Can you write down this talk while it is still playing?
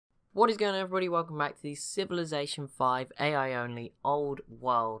What is going on, everybody? Welcome back to the Civilization 5 AI only old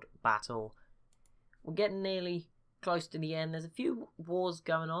world battle. We're getting nearly close to the end. There's a few wars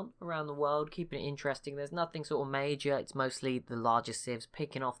going on around the world, keeping it interesting. There's nothing sort of major. It's mostly the larger civs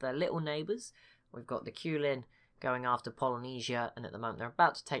picking off their little neighbours. We've got the Glude going after Polynesia, and at the moment they're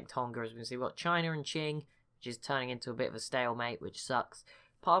about to take Tonga. As we can see, we've got China and Qing, which is turning into a bit of a stalemate, which sucks.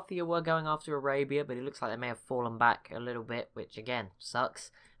 Parthia were going after Arabia, but it looks like they may have fallen back a little bit, which again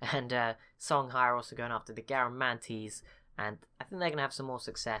sucks. And Songhai are also going after the Garamantes, and I think they're going to have some more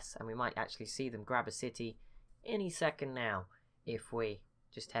success, and we might actually see them grab a city any second now if we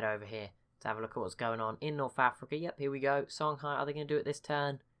just head over here to have a look at what's going on in North Africa. Yep, here we go. Songhai, are they going to do it this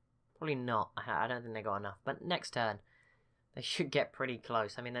turn? Probably not. I don't think they got enough, but next turn they should get pretty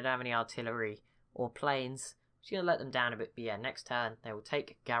close. I mean, they don't have any artillery or planes. Just going to let them down a bit, but yeah, next turn they will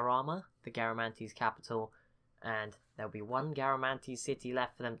take Garama, the Garamantes capital, and there'll be one Garamantes city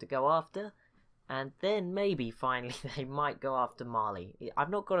left for them to go after, and then maybe finally they might go after Mali.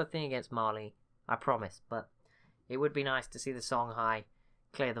 I've not got a thing against Mali, I promise, but it would be nice to see the Songhai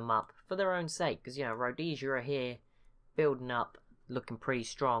clear them up for their own sake, because, you know, Rhodesia are here, building up, looking pretty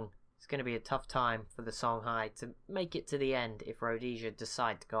strong. It's going to be a tough time for the Songhai to make it to the end if Rhodesia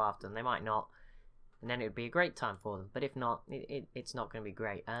decide to go after them. They might not. And then it would be a great time for them. But if not, it's not going to be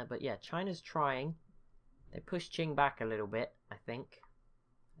great. But yeah, China's trying. They pushed Qing back a little bit, I think.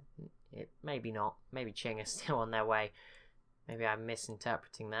 Maybe not. Maybe Qing are still on their way. Maybe I'm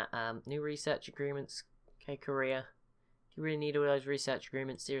misinterpreting that. New research agreements. Okay, Korea. Do you really need all those research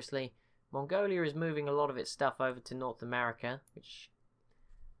agreements? Seriously? Mongolia is moving a lot of its stuff over to North America, which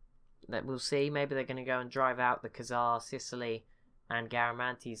that we'll see. Maybe they're going to go and drive out the Khazar, Sicily, and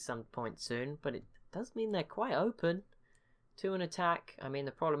Garamantes some point soon. But it does mean they're quite open to an attack. I mean,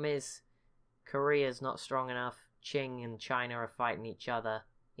 the problem is Korea's not strong enough. Qing and China are fighting each other.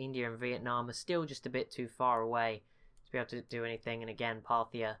 India and Vietnam are still just a bit too far away to be able to do anything. And again,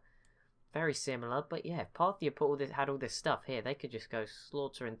 Parthia, very similar. But yeah, if Parthia had all this stuff here, they could just go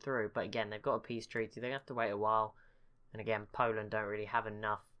slaughtering through. But again, they've got a peace treaty. They have to wait a while. And again, Poland don't really have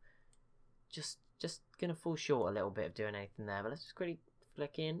enough. Just going to fall short a little bit of doing anything there. But let's just quickly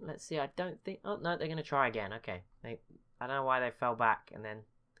flick in. Let's see. I don't think... Oh, no, they're going to try again. Okay. I don't know why they fell back and then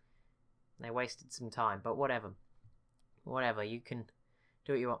they wasted some time. But whatever. Whatever. You can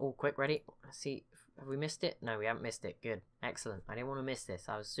do what you want. Oh, quick. Ready? Let's see. Have we missed it? No, we haven't missed it. Good. Excellent. I didn't want to miss this.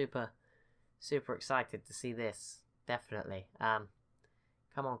 I was super excited to see this. Definitely. Come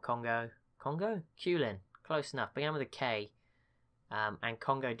on, Congo. Congo? Glude. Close enough. Began with a K. And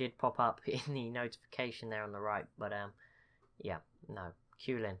Congo did pop up in the notification there on the right. But, yeah. No.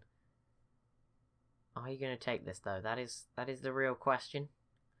 Glude. Are you going to take this, though? That is the real question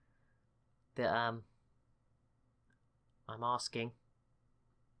that I'm asking.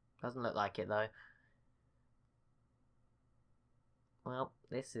 Doesn't look like it, though. Well,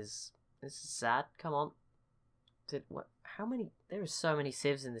 this is sad. Come on. How many? There are so many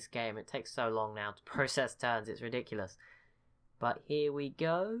civs in this game. It takes so long now to process turns. It's ridiculous. But here we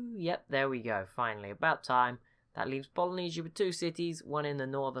go. Yep, there we go. Finally, about time. That leaves Polynesia with 2 cities, one in the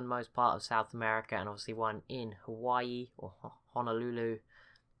northernmost part of South America, and obviously one in Hawaii, or Honolulu,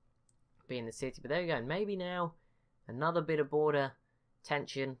 being the city. But there we go. Maybe now, another bit of border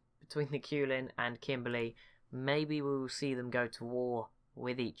tension between the Glude and Kimberley. Maybe we will see them go to war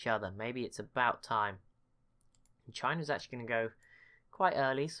with each other. Maybe it's about time. And China's actually going to go quite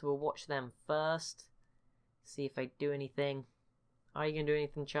early, so we'll watch them first. See if they do anything. Are you going to do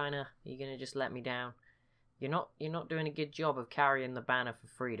anything, China? Are you going to just let me down? You're not doing a good job of carrying the banner for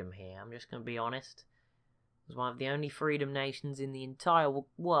freedom here. I'm just going to be honest. As one of the only freedom nations in the entire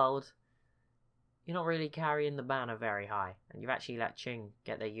world, you're not really carrying the banner very high. And you've actually let Qing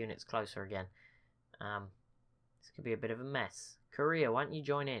get their units closer again. This could be a bit of a mess. Korea, why don't you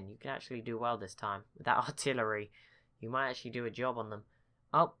join in? You can actually do well this time. With that artillery, you might actually do a job on them.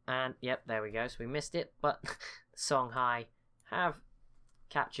 Oh, and yep, there we go. So we missed it, but Songhai have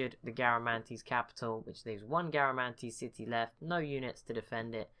captured the Garamantes capital, which leaves one Garamantes city left. No units to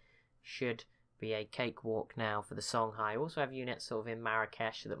defend it. Should be a cakewalk now for the Songhai. Also have units sort of in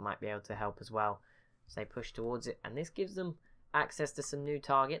Marrakesh that might be able to help as well as they push towards it. And this gives them access to some new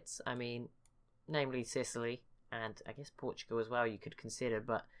targets. I mean, namely Sicily and I guess Portugal as well you could consider.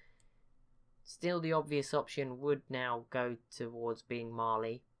 But still the obvious option would now go towards being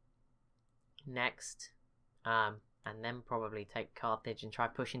Mali next. And then probably take Carthage and try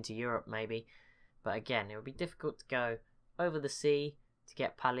push into Europe maybe. But again, it would be difficult to go over the sea to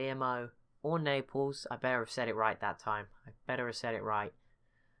get Palermo or Naples. I better have said it right that time. I better have said it right.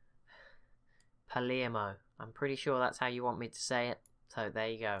 Palermo. I'm pretty sure that's how you want me to say it. So there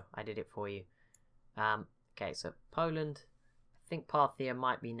you go. I did it for you. Okay, so Poland. I think Parthia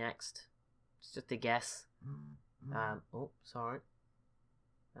might be next. It's just a guess. Oh, sorry.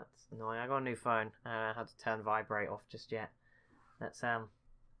 That's annoying. I got a new phone. I had to turn vibrate off just yet. That's not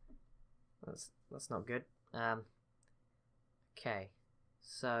good. Okay.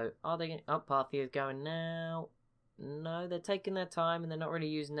 So are they going? Oh, Parthia is going now. No, they're taking their time and they're not really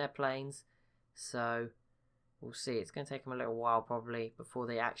using their planes. So we'll see. It's going to take them a little while probably before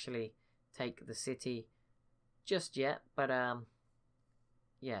they actually take the city just yet. But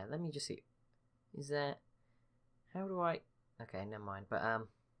yeah, let me just see. Is there? How do I? Okay, never mind. But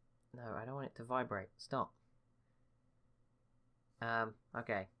no, I don't want it to vibrate. Stop.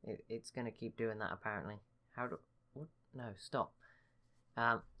 Okay, it's going to keep doing that apparently. How do? What? No, stop.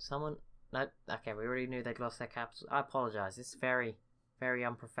 Someone. No, okay, we already knew they'd lost their capital. I apologize. This is very, very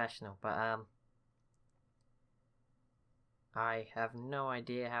unprofessional. But I have no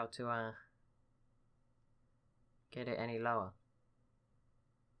idea how to get it any lower.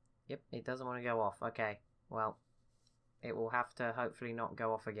 Yep, it doesn't want to go off. Okay, well, it will have to hopefully not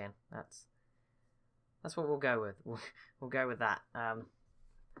go off again. That's what we'll go with. We'll go with that.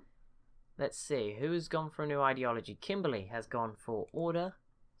 Let's see, who's gone for a new ideology? Kimberley has gone for order.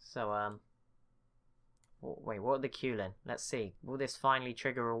 So, wait, what are the Kulin? Let's see. Will this finally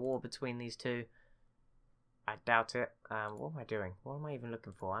trigger a war between these two? I doubt it. What am I doing? What am I even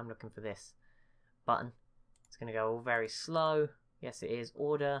looking for? I'm looking for this button. It's going to go all very slow. Yes, it is.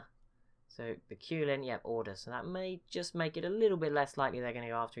 Order. So, the Kulin, yeah, order. So that may just make it a little bit less likely they're going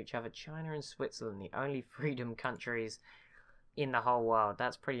to go after each other. China and Switzerland, the only freedom countries in the whole world.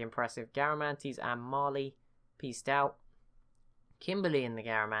 That's pretty impressive. Garamantes and Mali pieced out. Kimberley and the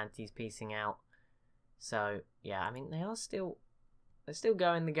Garamantes piecing out. So, yeah, I mean, they're still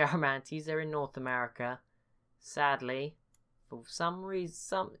going, the Garamantes. They're in North America. Sadly, for some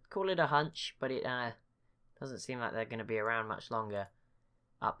reason, call it a hunch, but it doesn't seem like they're going to be around much longer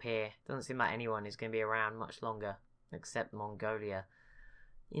up here. Doesn't seem like anyone is going to be around much longer except Mongolia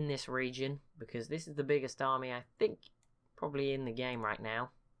in this region, because this is the biggest army, I think, probably in the game right now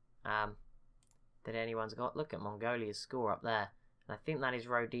that anyone's got. Look at Mongolia's score up there. And I think that is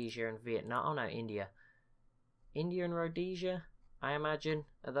Rhodesia and Vietnam. Oh no, India. India and Rhodesia, I imagine,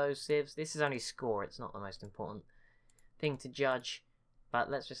 are those civs. This is only score, it's not the most important thing to judge.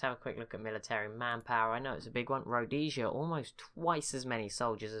 But let's just have a quick look at military manpower. I know it's a big one. Rhodesia, almost twice as many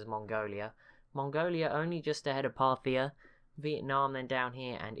soldiers as Mongolia. Mongolia only just ahead of Parthia. Vietnam then down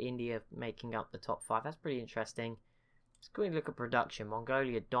here, and India making up the top 5. That's pretty interesting. Let's quickly look at production.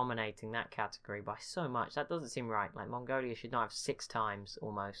 Mongolia dominating that category by so much. That doesn't seem right. Like, Mongolia should not have 6 times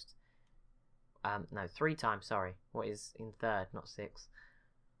almost. No, 3 times, sorry. What is in third, not 6.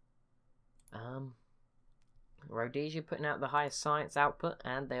 Rhodesia putting out the highest science output,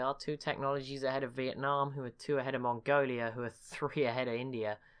 and they are 2 technologies ahead of Vietnam, who are 2 ahead of Mongolia, who are 3 ahead of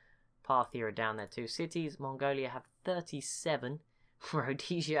India. Parthia are down there 2 cities. Mongolia have 37.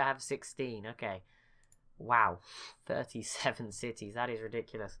 Rhodesia have 16. Okay. Wow. 37 cities. That is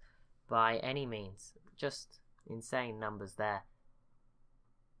ridiculous by any means. Just insane numbers there.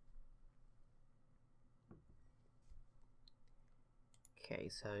 Okay,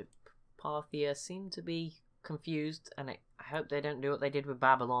 so Parthia seem to be confused, and I hope they don't do what they did with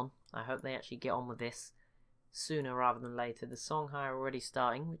Babylon. I hope they actually get on with this sooner rather than later. The Songhai are already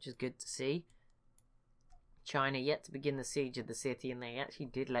starting, which is good to see. China yet to begin the siege of the city, and they actually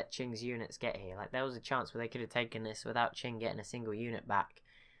did let Qing's units get here. Like, there was a chance where they could have taken this without Qing getting a single unit back.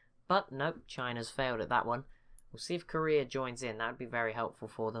 But nope, China's failed at that one. We'll see if Korea joins in. That would be very helpful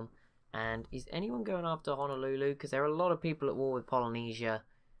for them. And is anyone going after Honolulu? Because there are a lot of people at war with Polynesia.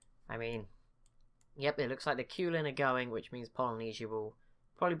 I mean, yep, it looks like the Kulin are going, which means Polynesia will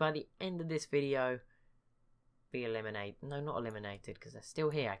probably by the end of this video be eliminated. No, not eliminated, because they're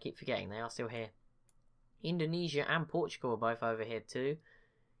still here. I keep forgetting they are still here. Indonesia and Portugal are both over here too.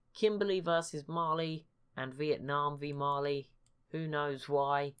 Kimberley versus Mali and Vietnam v Mali. Who knows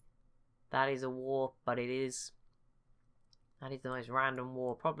why? That is a war, but it is. That is the most random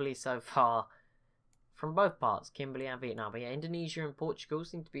war probably so far from both parts, Kimberley and Vietnam. But yeah, Indonesia and Portugal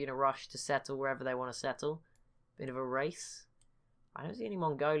seem to be in a rush to settle wherever they want to settle. Bit of a race. I don't see any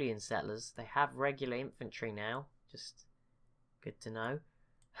Mongolian settlers. They have regular infantry now. Just good to know.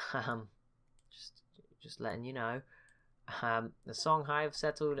 Just letting you know. The Songhai have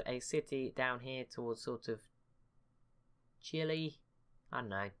settled a city down here towards sort of Chile. I don't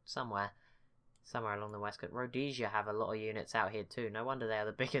know, somewhere along the west coast. Rhodesia have a lot of units out here too. No wonder they are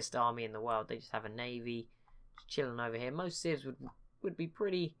the biggest army in the world. They just have a navy just chilling over here. Most civs would be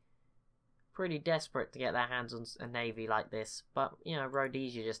pretty pretty desperate to get their hands on a navy like this. But, you know,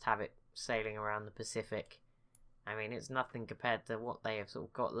 Rhodesia just have it sailing around the Pacific. I mean, it's nothing compared to what they have sort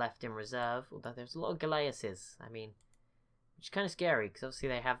of got left in reserve. Although there's a lot of galleasses. I mean, which is kind of scary because obviously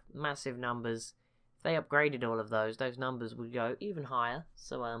they have massive numbers. If they upgraded all of those numbers would go even higher.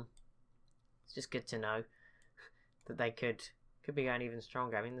 So, it's just good to know that they could be going even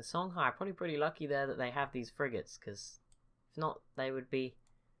stronger. I mean, the Songhai are probably pretty lucky there that they have these frigates, because if not, they would be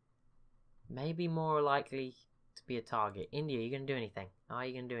maybe more likely to be a target. India, are you going to do anything? Are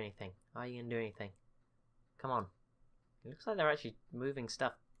you going to do anything? Are you going to do anything? Come on. It looks like they're actually moving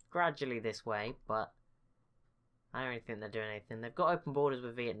stuff gradually this way, but I don't really think they're doing anything. They've got open borders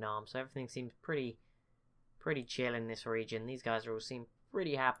with Vietnam, so everything seems pretty chill in this region. These guys all seem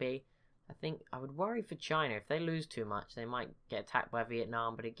pretty happy. I think I would worry for China. If they lose too much, they might get attacked by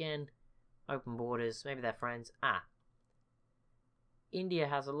Vietnam. But again, open borders. Maybe they're friends. India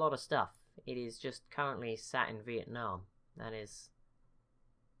has a lot of stuff. It is just currently sat in Vietnam. That is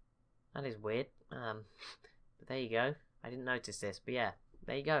weird. But there you go. I didn't notice this. But yeah,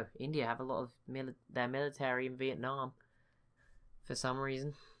 there you go. India have a lot of their military in Vietnam. For some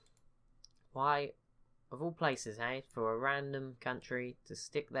reason. Why? Of all places, hey, for a random country to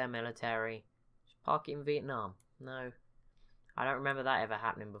stick their military, just park it in Vietnam. No, I don't remember that ever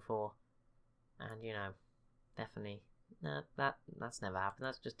happening before. And, you know, definitely, no, that's never happened.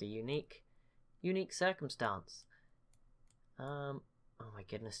 That's just a unique circumstance. Oh my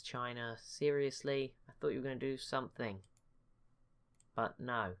goodness, China, seriously? I thought you were going to do something. But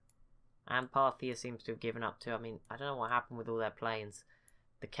no. And Parthia seems to have given up too. I mean, I don't know what happened with all their planes.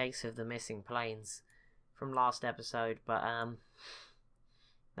 The case of the missing planes from last episode, but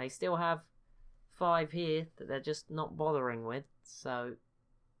they still have 5 here that they're just not bothering with. So,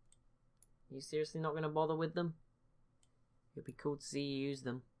 you seriously not going to bother with them? It'd be cool to see you use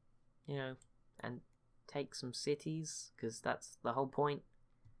them, you know, and take some cities, because that's the whole point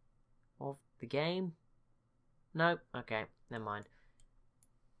of the game. Nope. Okay, never mind.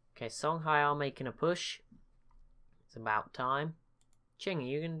 Okay, Songhai are making a push. It's about time. Ching, are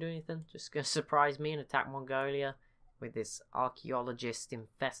you going to do anything? Just going to surprise me and attack Mongolia with this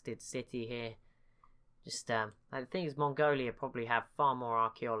archaeologist-infested city here. Just, the thing is, Mongolia probably have far more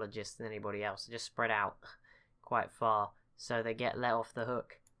archaeologists than anybody else. They're just spread out quite far, so they get let off the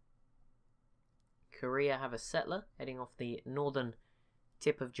hook. Korea have a settler heading off the northern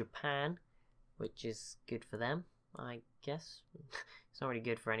tip of Japan, which is good for them, I guess. It's not really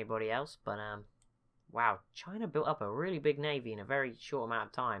good for anybody else, but, wow, China built up a really big navy in a very short amount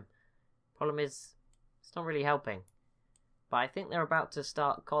of time. Problem is, it's not really helping. But I think they're about to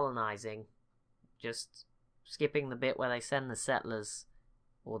start colonizing. Just skipping the bit where they send the settlers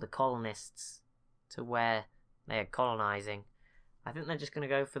or the colonists to where they are colonizing. I think they're just going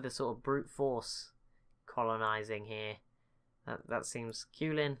to go for the sort of brute force colonizing here. That seems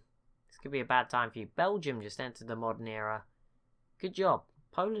Kulin. This could be a bad time for you. Belgium just entered the modern era. Good job.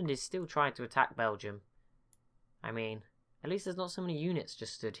 Poland is still trying to attack Belgium. I mean, at least there's not so many units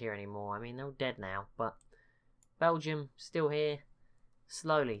just stood here anymore. I mean, they're all dead now, but Belgium still here.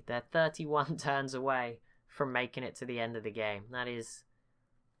 Slowly. They're 31 turns away from making it to the end of the game. It's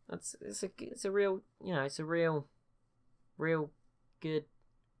a real, you know, it's a real good,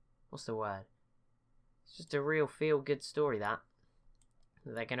 what's the word? It's just a real feel-good story that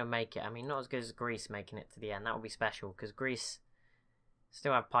they're going to make it. I mean, not as good as Greece making it to the end. That would be special, because Greece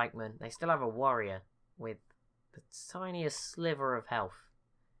still have pikemen. They still have a warrior with the tiniest sliver of health.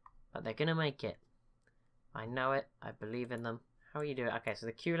 But they're going to make it. I know it. I believe in them. How are you doing? Okay, so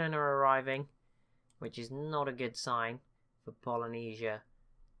the Kulin are arriving, which is not a good sign for Polynesia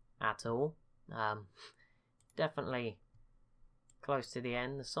at all. Definitely close to the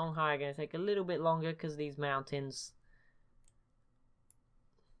end. The Songhai are going to take a little bit longer because of these mountains.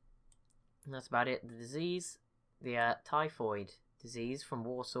 And that's about it. The disease, the typhoid disease from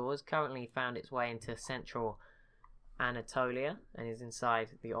Warsaw, has currently found its way into central Anatolia and is inside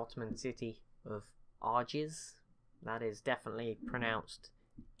the Ottoman city of Arges. That is definitely pronounced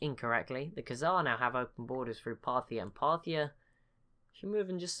incorrectly. The Khazar now have open borders through Parthia, and Parthia should move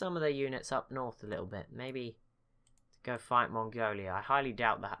in just some of their units up north a little bit. Maybe to go fight Mongolia. I highly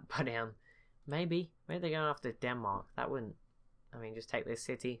doubt that, but maybe they're going after Denmark. That wouldn't, I mean, just take this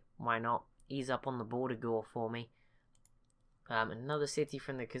city. Why not? Ease up on the border gore for me. Another city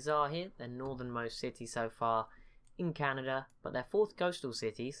from the Khazar here, their northernmost city so far in Canada, but their 4th coastal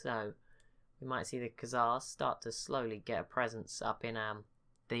city, so we might see the Khazars start to slowly get a presence up in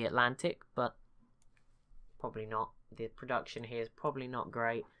the Atlantic, but probably not. The production here is probably not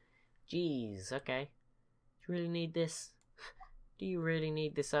great. Jeez, okay. Do you really need this? Do you really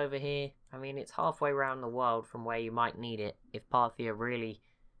need this over here? I mean, it's halfway around the world from where you might need it if Parthia really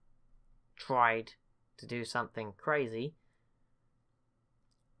tried to do something crazy,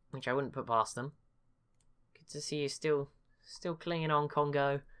 which I wouldn't put past them. Good to see you still clinging on,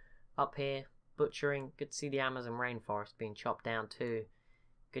 Congo, up here, butchering. Good to see the Amazon rainforest being chopped down too.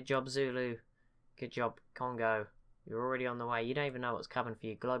 Good job, Zulu. Good job, Congo. You're already on the way. You don't even know what's coming for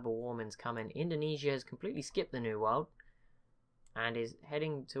you. Global warming's coming. Indonesia has completely skipped the New World and is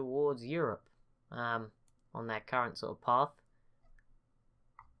heading towards Europe on their current sort of path.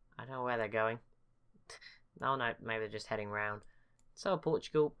 I don't know where they're going. Oh no, maybe they're just heading round. So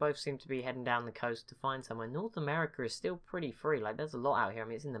Portugal, both seem to be heading down the coast to find somewhere. North America is still pretty free. Like, there's a lot out here. I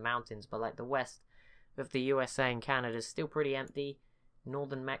mean, it's in the mountains, but like the west of the USA and Canada is still pretty empty.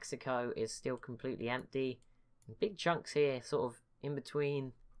 Northern Mexico is still completely empty. And big chunks here, sort of in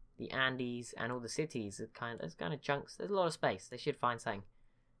between the Andes and all the cities. There's kind of chunks. There's a lot of space. They should find something.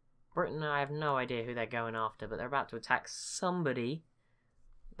 Britain, I have no idea who they're going after, but they're about to attack somebody.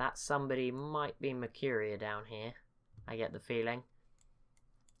 That somebody might be Mercuria down here. I get the feeling.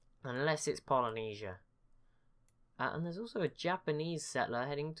 Unless it's Polynesia. And there's also a Japanese settler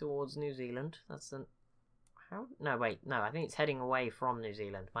heading towards New Zealand. That's an... How? No, wait. No, I think it's heading away from New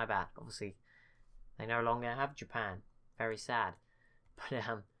Zealand. My bad. Obviously, they no longer have Japan. Very sad. But,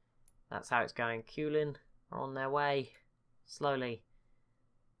 that's how it's going. Kulin are on their way. Slowly.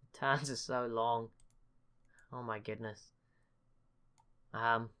 The turns are so long. Oh my goodness.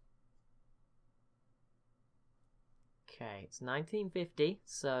 Okay, it's 1950,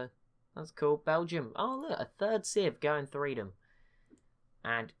 so that's cool. Belgium. Oh, look, a third Civ going freedom.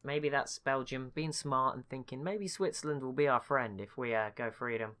 And maybe that's Belgium being smart and thinking maybe Switzerland will be our friend if we go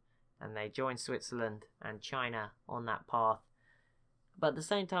freedom. And they join Switzerland and China on that path. But at the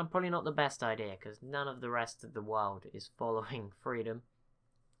same time, probably not the best idea because none of the rest of the world is following freedom.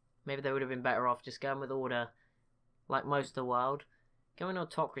 Maybe they would have been better off just going with order like most of the world. Going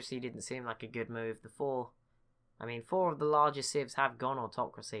autocracy didn't seem like a good move. Four of the largest civs have gone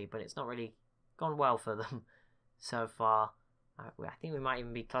autocracy, but it's not really gone well for them so far. I think we might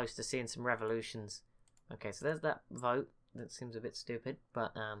even be close to seeing some revolutions. Okay, so there's that vote. That seems a bit stupid,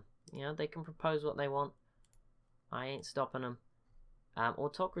 but you know, they can propose what they want. I ain't stopping them.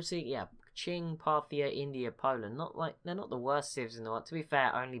 Autocracy, yeah. Qing, Parthia, India, Poland. They're not the worst civs in the world. To be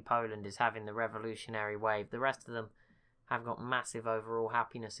fair, only Poland is having the revolutionary wave. The rest of them have got massive overall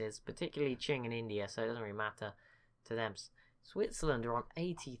happinesses, particularly Qing and India, so it doesn't really matter to them. Switzerland are on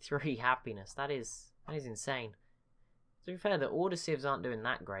 83 happiness. That is insane. To be fair, the order civs aren't doing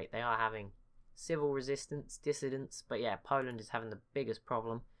that great. They are having civil resistance, dissidents, but yeah, Poland is having the biggest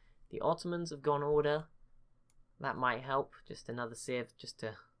problem. The Ottomans have gone order. That might help. Just another civ, just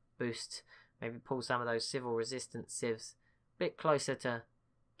to boost, maybe pull some of those civil resistance civs a bit closer to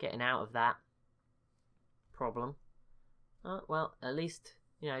getting out of that problem. Well, at least,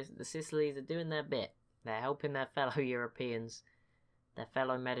 you know, the Sicilies are doing their bit. They're helping their fellow Europeans, their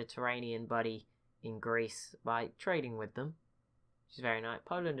fellow Mediterranean buddy in Greece by trading with them, which is very nice.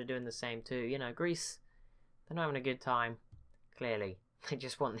 Poland are doing the same too. You know, Greece, they're not having a good time, clearly. They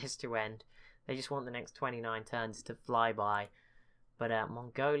just want this to end. They just want the next 29 turns to fly by. But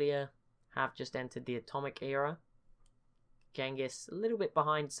Mongolia have just entered the atomic era. Genghis, a little bit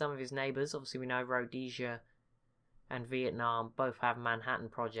behind some of his neighbours. Obviously, we know Rhodesia and Vietnam both have Manhattan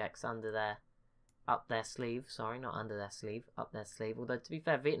projects up their sleeve. Sorry, not under their sleeve, up their sleeve. Although, to be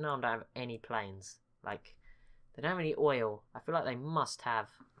fair, Vietnam don't have any planes. Like, they don't have any oil. I feel like they must have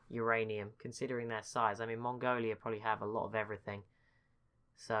uranium, considering their size. I mean, Mongolia probably have a lot of everything.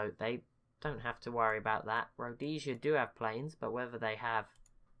 So, they don't have to worry about that. Rhodesia do have planes, but whether they have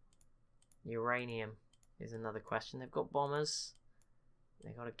uranium is another question. They've got bombers.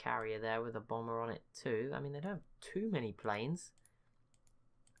 They've got a carrier there with a bomber on it too. I mean, they don't have too many planes.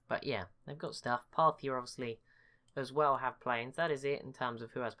 But yeah, they've got stuff. Parthia obviously as well have planes. That is it in terms of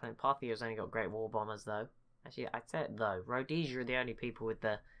who has planes. Parthia's only got Great War bombers though. Actually, I'd say it though. Rhodesia are the only people with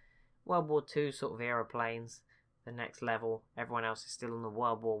the World War II sort of era planes. The next level. Everyone else is still on the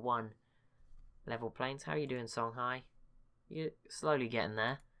World War I level planes. How are you doing, Songhai? You're slowly getting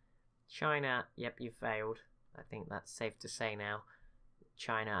there. China, yep, you failed. I think that's safe to say now.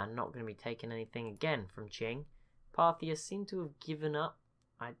 China are not going to be taking anything again from Qing. Parthia seem to have given up.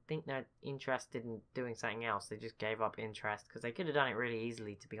 I think they're interested in doing something else. They just gave up interest because they could have done it really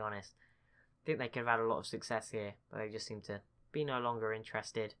easily, to be honest. I think they could have had a lot of success here, but they just seem to be no longer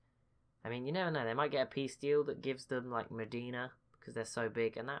interested. I mean, you never know. They might get a peace deal that gives them, like, Medina because they're so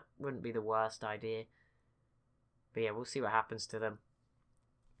big, and that wouldn't be the worst idea. But yeah, we'll see what happens to them.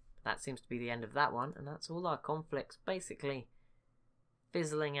 That seems to be the end of that one, and that's all our conflicts basically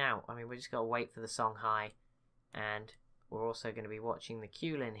fizzling out. I mean, we just got to wait for the Songhai, and we're also going to be watching the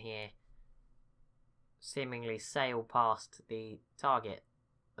Kulin here seemingly sail past the target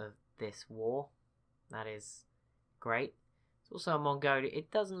of this war. That is great. It's also a Mongolia.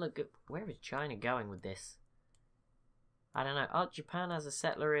 It doesn't look good. Where is China going with this? I don't know. Oh, Japan has a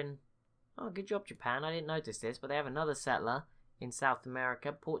settler in... Oh, good job, Japan. I didn't notice this, but they have another settler in South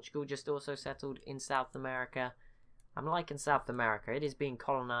America. Portugal just also settled in South America. I'm liking South America. It is being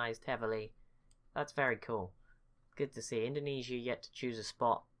colonized heavily. That's very cool. Good to see. Indonesia yet to choose a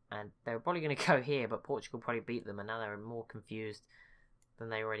spot, and they were probably going to go here, but Portugal probably beat them, and now they're more confused than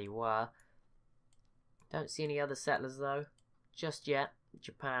they already were. Don't see any other settlers, though, just yet.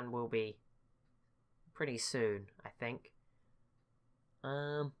 Japan will be pretty soon, I think.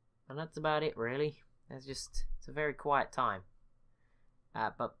 And that's about it, really. It's a very quiet time.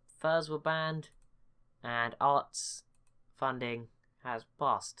 But furs were banned, and arts funding has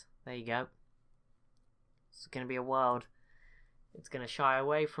passed. There you go. It's going to be a world. It's going to shy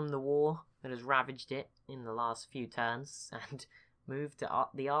away from the war that has ravaged it in the last few turns and move to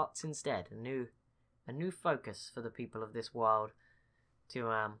the arts instead. A new focus for the people of this world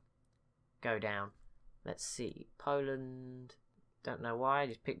to go down. Let's see. Poland. Don't know why. I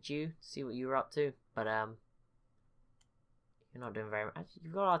just picked you. See what you were up to. But you're not doing very much.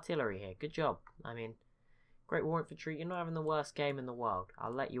 You've got artillery here. Good job. I mean, Great War Infantry. You're not having the worst game in the world.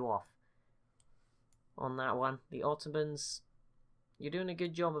 I'll let you off on that one. The Ottomans. You're doing a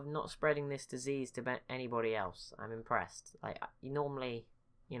good job of not spreading this disease to anybody else. I'm impressed. Like, normally,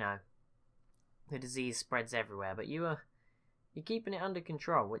 you know, the disease spreads everywhere, but you're keeping it under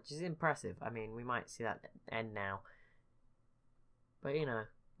control, which is impressive. I mean, we might see that end now. But, you know,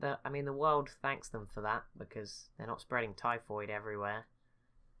 the world thanks them for that, because they're not spreading typhoid everywhere.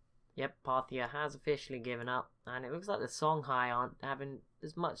 Yep, Parthia has officially given up, and it looks like the Songhai aren't having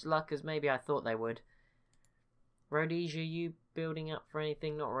as much luck as maybe I thought they would. Rhodesia, you building up for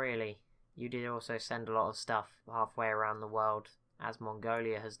anything? Not really. You did also send a lot of stuff halfway around the world, as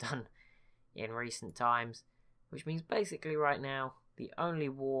Mongolia has done in recent times, which means basically right now, the only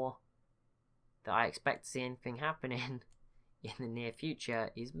war that I expect to see anything happening in the near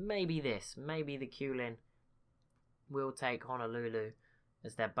future is maybe this. Maybe the Kulin will take Honolulu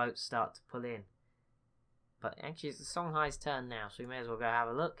as their boats start to pull in. But actually it's the Songhai's turn now, so we may as well go have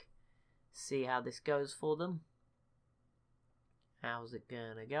a look. See how this goes for them. How's it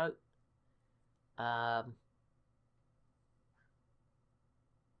gonna go?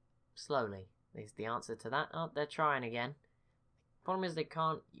 Slowly is the answer to that. Oh, they're trying again. Problem is they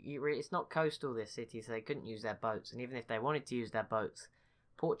can't. It's not coastal, this city, so they couldn't use their boats. And even if they wanted to use their boats,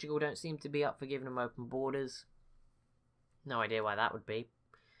 Portugal don't seem to be up for giving them open borders. No idea why that would be.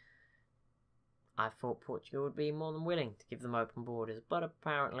 I thought Portugal would be more than willing to give them open borders, but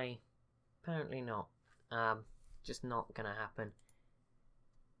apparently not. Just not gonna happen.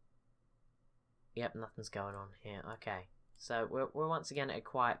 Yep, nothing's going on here. Okay, so we're once again at a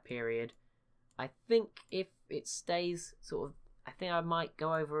quiet period. I think if it stays sort of, I think I might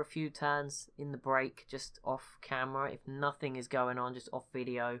go over a few turns in the break, just off camera, if nothing is going on, just off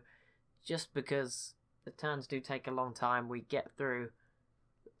video, just because the turns do take a long time. We get through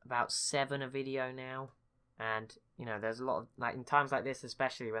about 7 a video now, and you know, there's a lot of, like, in times like this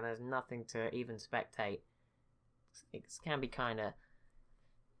especially, when there's nothing to even spectate, it can be kinda,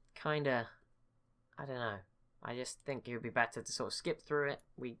 I don't know. I just think it would be better to sort of skip through it.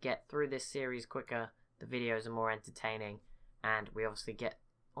 We get through this series quicker, the videos are more entertaining, and we obviously get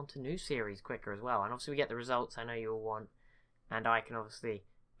onto new series quicker as well. And obviously we get the results I know you all want, and I can obviously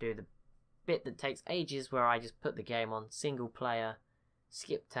do the bit that takes ages where I just put the game on single player,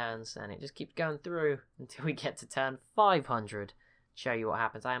 skip turns, and it just keeps going through until we get to turn 500. Show you what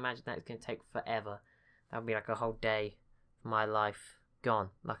happens. I imagine that's going to take forever. That would be like a whole day of my life gone.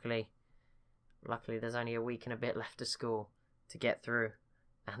 Luckily, there's only a week and a bit left of school to get through,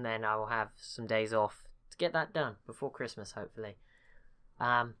 and then I will have some days off to get that done before Christmas, hopefully.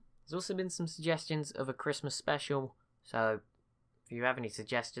 There's also been some suggestions of a Christmas special, so if you have any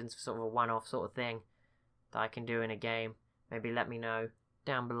suggestions for sort of a one-off sort of thing that I can do in a game, maybe let me know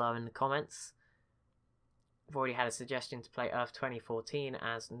down below in the comments. I've already had a suggestion to play Earth 2014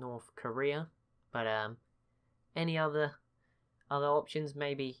 as North Korea, but any other options,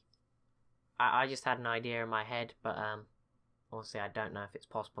 maybe. I just had an idea in my head, but obviously I don't know if it's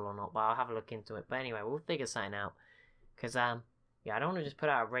possible or not, but I'll have a look into it. But anyway, we'll figure something out, because yeah, I don't want to just put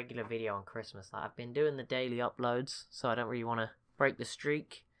out a regular video on Christmas. Like, I've been doing the daily uploads, so I don't really want to break the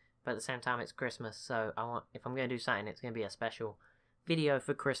streak, but at the same time it's Christmas, so if I'm going to do something, it's going to be a special video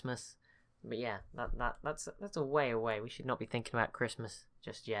for Christmas. But yeah, that's a way away. We should not be thinking about Christmas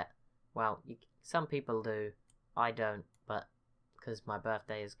just yet. Well, some people do. I don't, but because my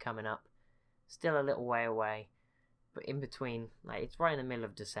birthday is coming up, still a little way away. But in between, like, it's right in the middle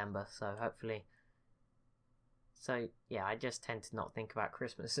of December, so hopefully. So yeah, I just tend to not think about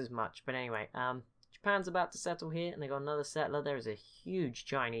Christmas as much. But anyway, Japan's about to settle here, and they got another settler. There is a huge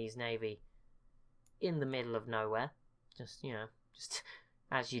Chinese navy in the middle of nowhere. Just, you know, just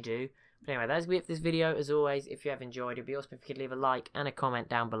as you do. But anyway, that's it for this video. As always, if you have enjoyed, it'd be awesome if you could leave a like and a comment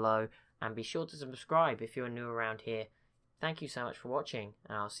down below. And be sure to subscribe if you're new around here. Thank you so much for watching,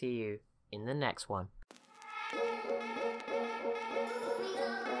 and I'll see you in the next one.